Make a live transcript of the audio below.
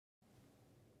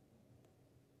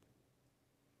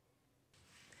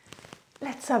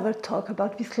let's have a talk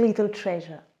about this little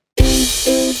treasure.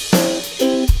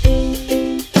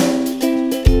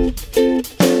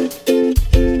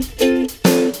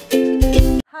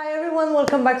 Hi everyone,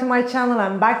 welcome back to my channel.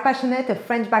 I'm bag passionate, a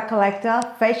French bag collector,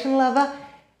 fashion lover,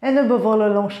 and above all a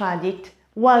Longchamp addict.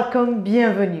 Welcome,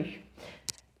 bienvenue.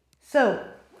 So,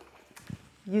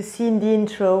 you see in the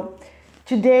intro,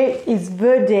 today is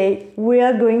the day we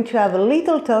are going to have a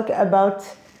little talk about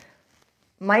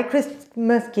my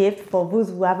Christmas gift. For those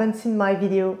who haven't seen my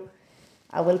video,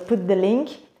 I will put the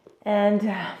link.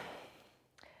 And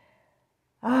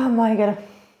oh my god,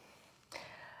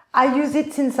 I use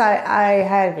it since I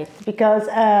have it because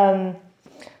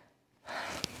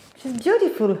she's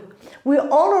beautiful. We're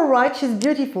all alright, she's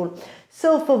beautiful.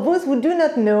 So for those who do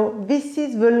not know, this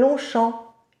is the Longchamp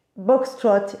Box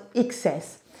Trot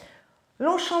XS.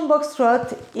 Longchamp Box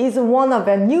Trot is one of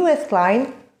their newest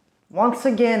line. Once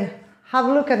again, have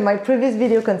a look at my previous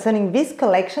video concerning this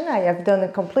collection. I have done a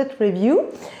complete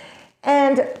review.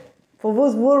 And for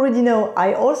those who already know,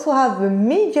 I also have the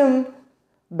medium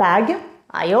bag.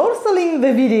 I also link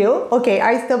the video. Okay,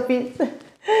 I stop it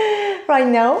right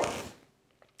now.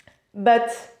 But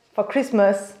for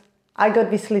Christmas, I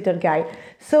got this little guy.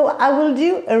 So I will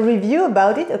do a review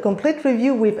about it, a complete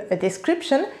review with a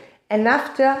description. And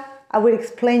after, I will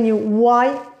explain you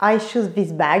why I choose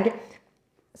this bag,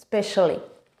 especially.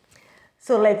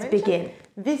 So let's begin.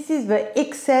 This is the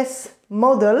XS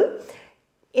model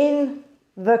in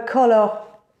the color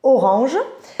orange,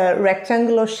 a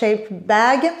rectangular shaped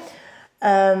bag.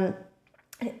 And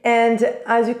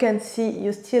as you can see,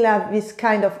 you still have this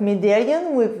kind of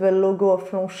medallion with the logo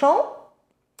of Longchamp.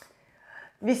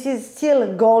 This is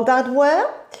still gold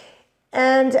hardware,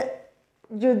 and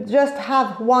you just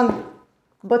have one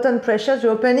button pressure to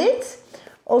open it.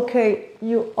 Okay,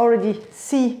 you already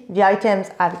see the items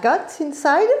I've got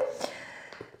inside.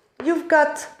 You've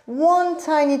got one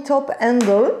tiny top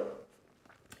handle,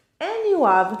 and you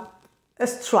have a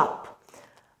strap.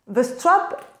 The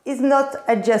strap is not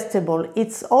adjustable.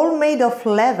 It's all made of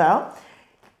leather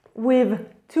with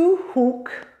two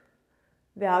hooks.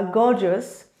 They are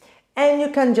gorgeous, and you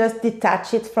can just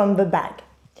detach it from the bag.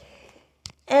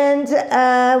 And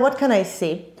what can I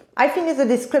say? I finish the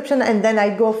description and then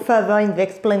I go further in the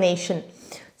explanation.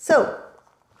 So,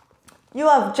 you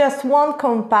have just one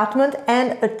compartment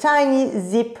and a tiny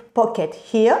zip pocket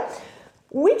here,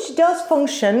 which does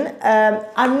function.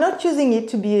 I'm not using it,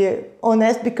 to be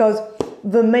honest, because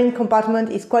the main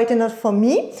compartment is quite enough for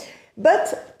me,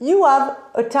 but you have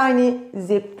a tiny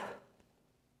zip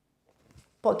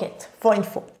pocket for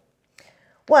info.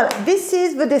 Well, this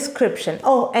is the description.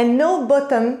 Oh, and no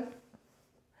bottom,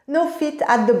 no fit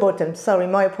at the bottom. Sorry,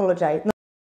 my apologize. No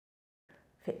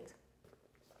fit.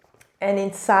 And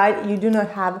inside you do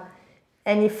not have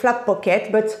any flap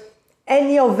pocket, but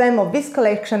any of them of this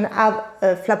collection have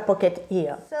a flap pocket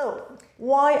here. So,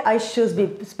 why I choose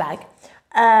this bag?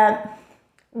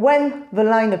 When the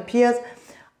line appears,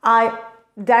 I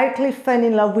directly fell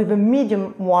in love with the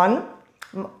medium one,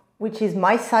 which is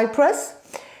my Cypress,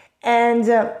 and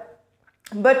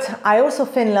but I also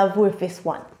fell in love with this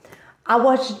one. I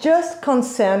was just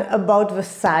concerned about the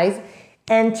size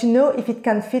and to know if it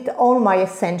can fit all my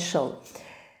essentials.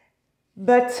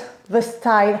 But the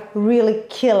style really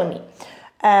killed me.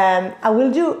 I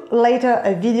will do later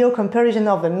a video comparison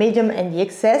of the medium and the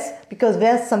XS because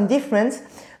there's some difference.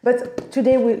 But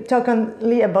today we'll talk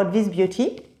only about this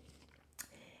beauty.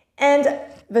 And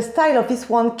the style of this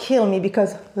one killed me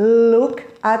because look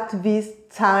at this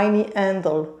tiny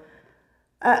handle.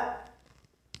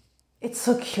 It's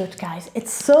so cute, guys.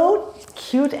 It's so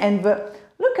cute, and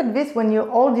look at this when you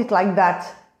hold it like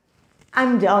that.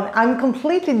 I'm done. I'm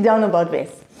completely done about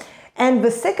this. And the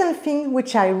second thing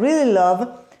which I really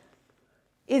love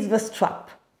is the strap.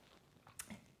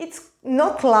 It's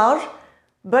not large,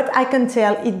 but I can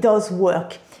tell it does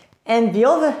work. And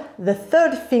the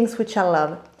third things which I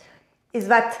love is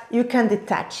that you can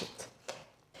detach it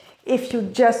if you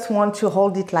just want to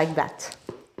hold it like that.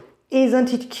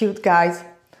 Isn't it cute, guys?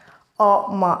 Oh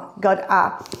my god,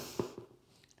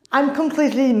 I'm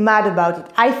completely mad about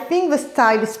it. I think the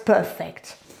style is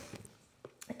perfect.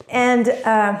 And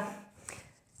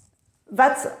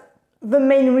that's the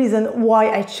main reason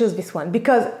why I chose this one.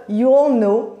 Because you all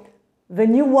know the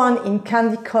new one in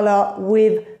candy color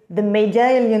with the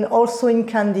medallion also in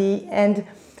candy and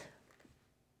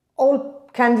all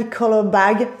candy color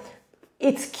bag.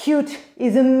 It's cute,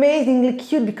 it's amazingly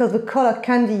cute because the color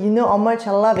candy, you know how much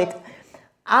I love it.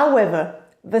 However,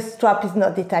 the strap is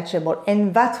not detachable,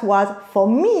 and that was, for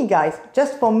me guys,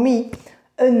 just for me,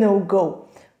 a no-go.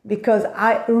 Because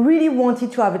I really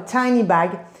wanted to have a tiny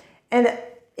bag, and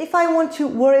if I want to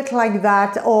wear it like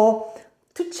that or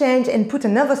to change and put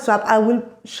another strap, I will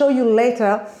show you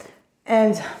later,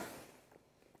 and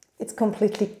it's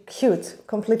completely cute,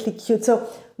 completely cute. So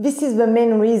this is the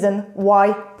main reason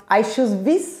why I choose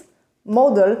this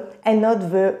model and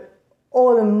not the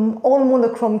all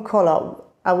monochrome color.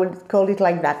 I will call it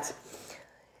like that.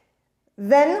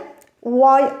 Then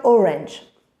why orange?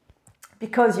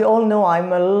 Because you all know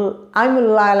I'm a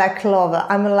lilac lover.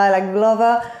 I'm a lilac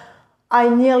lover. I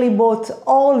nearly bought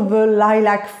all the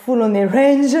lilac full-on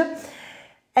range,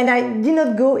 and I did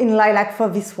not go in lilac for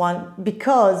this one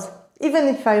because even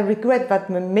if I regret that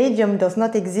the medium does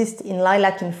not exist in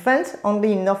lilac in France,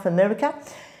 only in North America,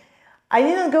 I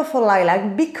didn't go for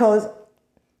lilac because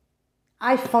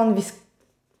I found this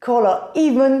color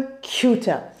even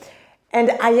cuter.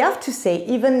 And I have to say,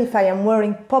 even if I am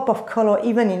wearing pop of color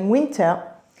even in winter,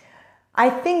 I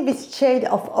think this shade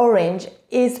of orange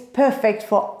is perfect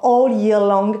for all year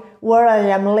long where I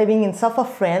am living in south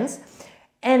of France.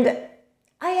 And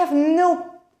I have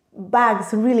no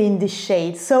bags really in this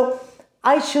shade, so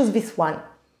I choose this one.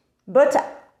 But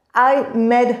I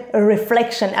made a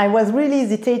reflection. I was really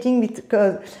hesitating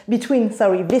between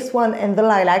this one and the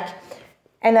lilac,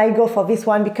 and I go for this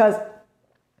one because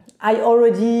I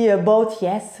already bought,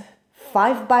 yes,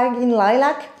 5 bags in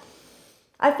lilac.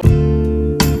 I think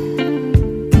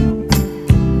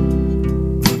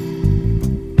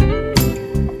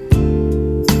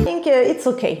it's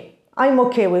okay. I'm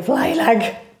okay with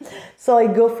lilac, so I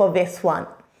go for this one.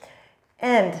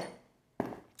 And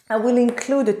I will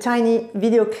include a tiny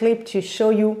video clip to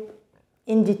show you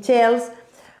in details.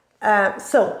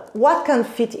 So what can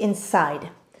fit inside?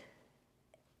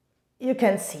 You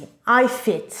can see I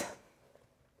fit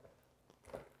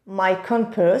my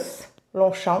compass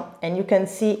Longchamp, and you can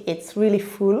see it's really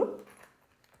full.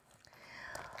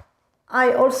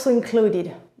 I also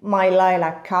included my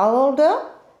lilac card holder,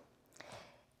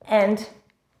 and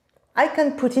I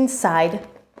can put inside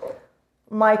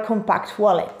my compact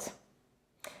wallet.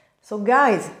 So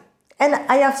guys, and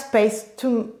I have space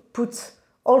to put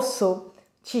also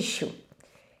tissue,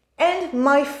 and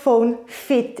my phone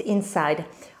fit inside.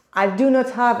 I do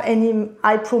not have any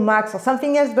iPro Max or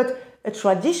something else, but a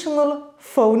traditional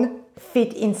phone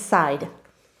fit inside.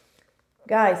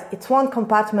 Guys, it's one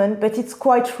compartment, but it's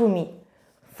quite roomy.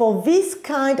 For this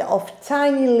kind of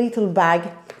tiny little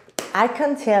bag, I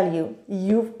can tell you,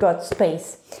 you've got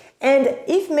space. And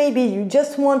if maybe you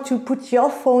just want to put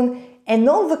your phone and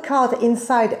all the card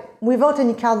inside without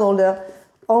any card holder,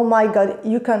 oh my God,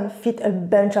 you can fit a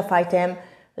bunch of items,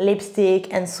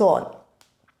 lipstick and so on.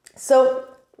 So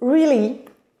really,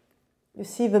 you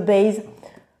see the base,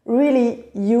 really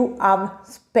you have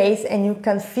space and you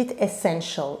can fit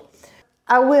essential.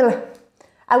 I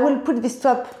will put this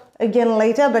strap again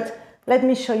later, but let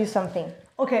me show you something.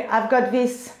 Okay, I've got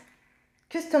this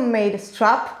custom-made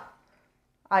strap.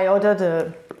 I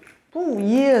ordered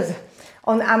years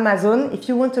on Amazon. If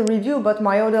you want a review about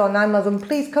my order on Amazon,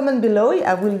 please comment below.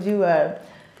 I will do a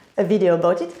video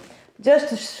about it, just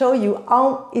to show you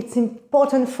how it's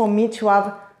important for me to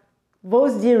have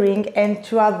those earrings and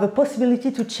to have the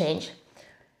possibility to change.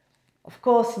 Of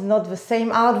course, not the same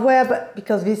hardware, but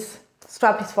because this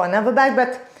strap is for another bag,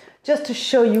 but just to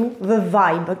show you the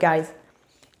vibe, guys.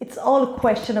 It's all a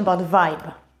question about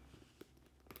vibe.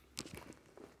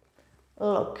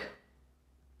 Look.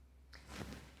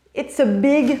 It's a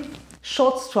big,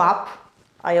 short strap.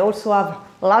 I also have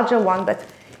a larger one, but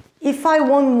if I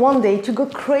want one day to go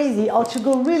crazy or to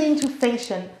go really into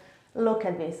fashion, look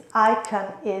at this. I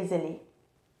can easily.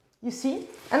 You see?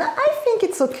 And I think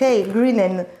it's okay, green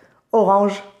and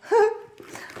orange.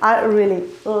 I really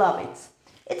love it.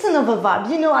 It's another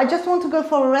vibe. You know, I just want to go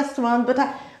for a restaurant, but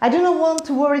I do not want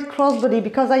to wear it crossbody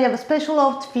because I have a special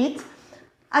outfit.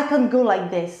 I can go like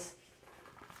this.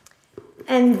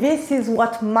 And this is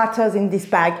what matters in this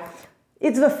bag.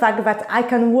 It's the fact that I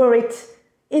can wear it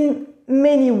in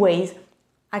many ways.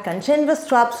 I can change the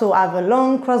strap, so I have a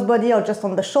long crossbody or just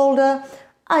on the shoulder.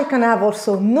 I can have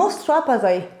also no strap, as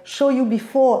I showed you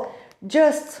before,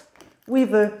 just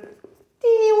with a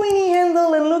teeny weeny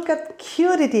handle, and look how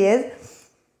cute it is.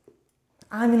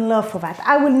 I'm in love for that.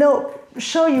 I will now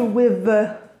show you with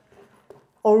the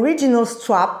original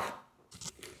strap,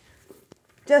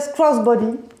 just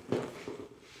crossbody.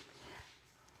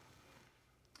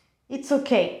 It's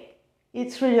okay.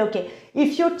 It's really okay.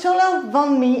 If you're taller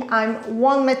than me, I'm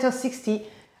 1.60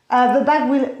 m, the bag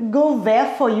will go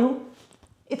there for you.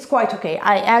 It's quite okay.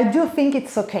 I do think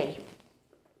it's okay.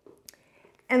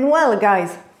 And well,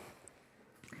 guys,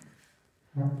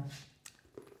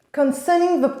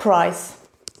 concerning the price,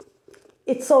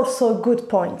 it's also a good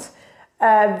point.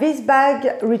 This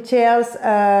bag retails,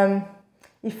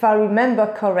 if I remember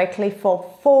correctly, for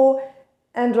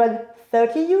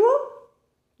 430 euro.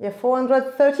 Yeah,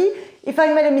 430. If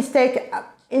I made a mistake,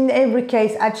 in every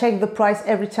case, I check the price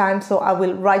every time, so I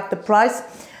will write the price,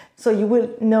 so you will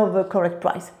know the correct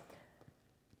price.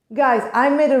 Guys, I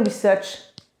made a research.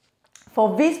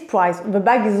 For this price, the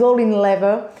bag is all in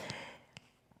leather.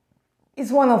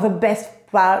 It's one of the best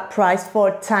price for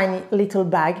a tiny little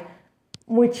bag,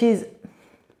 which is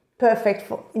perfect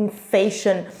for in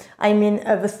fashion. I mean,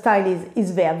 the style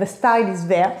is there. The style is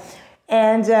there,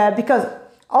 and because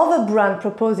other brand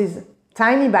proposes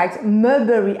tiny bags,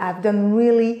 Mulberry have done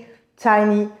really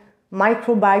tiny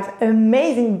micro bags,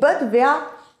 amazing, but they are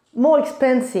more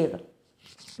expensive.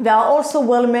 They are also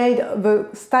well made. The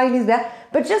style is there,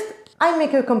 but just I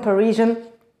make a comparison.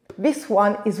 This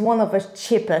one is one of the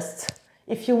cheapest.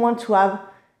 If you want to have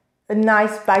a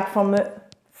nice bag from a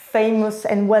famous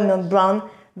and well-known brand,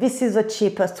 this is the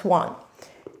cheapest one.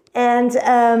 And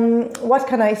what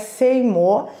can I say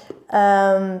more?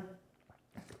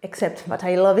 Except that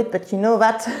I love it, but you know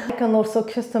that. I can also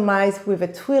customize with a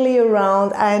twirly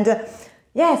around, and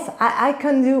yes, I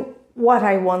can do what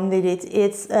I want with it.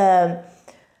 It's the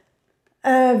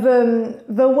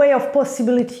way of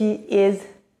possibility is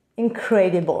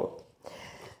incredible.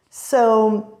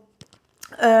 So,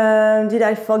 did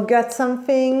I forget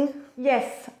something?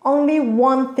 Yes, only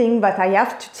one thing that I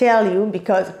have to tell you,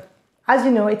 because as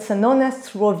you know, it's an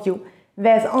honest review.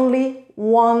 There's only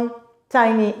one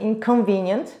tiny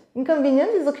inconvenient.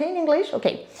 Inconvenient is okay in English?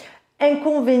 Okay.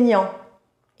 Inconvenient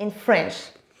in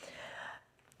French.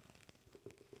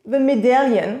 The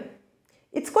medallion,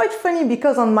 it's quite funny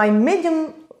because on my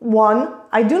medium one,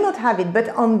 I do not have it, but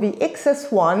on the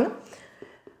XS one,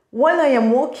 when I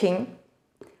am walking,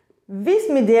 this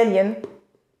medallion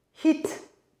hit.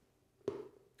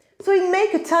 So it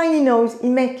makes a tiny noise, it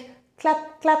makes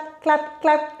clap, clap, clap,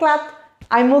 clap, clap.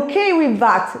 I'm okay with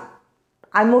that.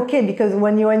 I'm okay because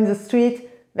when you're in the street,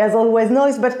 there's always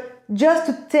noise, but just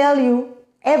to tell you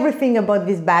everything about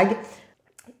this bag,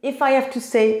 if I have to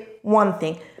say one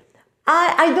thing,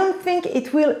 I don't think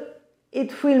it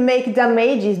will make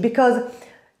damages because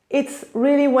it's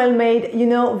really well made. You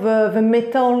know, the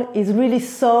metal is really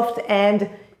soft and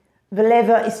the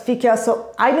leather is thicker,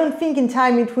 so I don't think in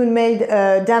time it will make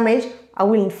damage. I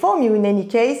will inform you in any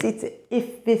case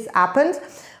if this happens,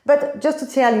 but just to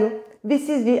tell you, this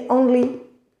is the only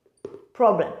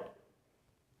problem.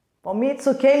 For me it's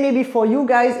okay, maybe for you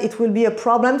guys it will be a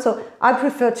problem, so I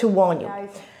prefer to warn you. Guys,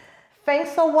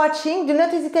 thanks for watching. Do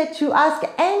not hesitate to ask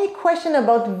any question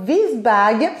about this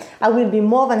bag. I will be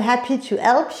more than happy to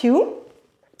help you.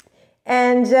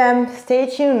 And stay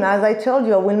tuned. As I told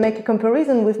you, I will make a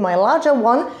comparison with my larger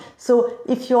one. So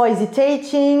if you're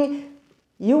hesitating,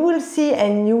 you will see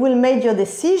and you will make your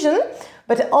decision.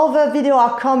 But other videos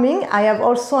are coming. I have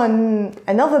also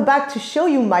another bag to show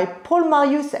you, my Paul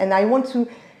Marius, and I want to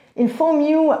inform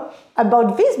you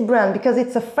about this brand because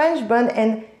it's a French brand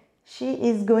and she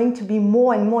is going to be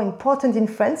more and more important in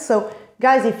France. So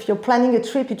guys, if you're planning a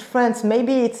trip in France,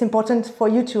 maybe it's important for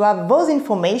you to have those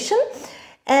information.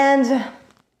 And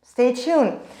stay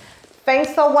tuned.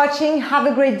 Thanks for watching. Have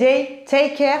a great day.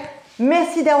 Take care.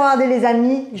 Merci d'avoir regardé les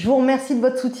amis. Je vous remercie de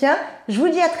votre soutien. Je vous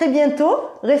dis à très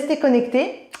bientôt. Restez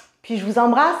connectés. Puis je vous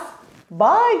embrasse.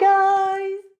 Bye guys.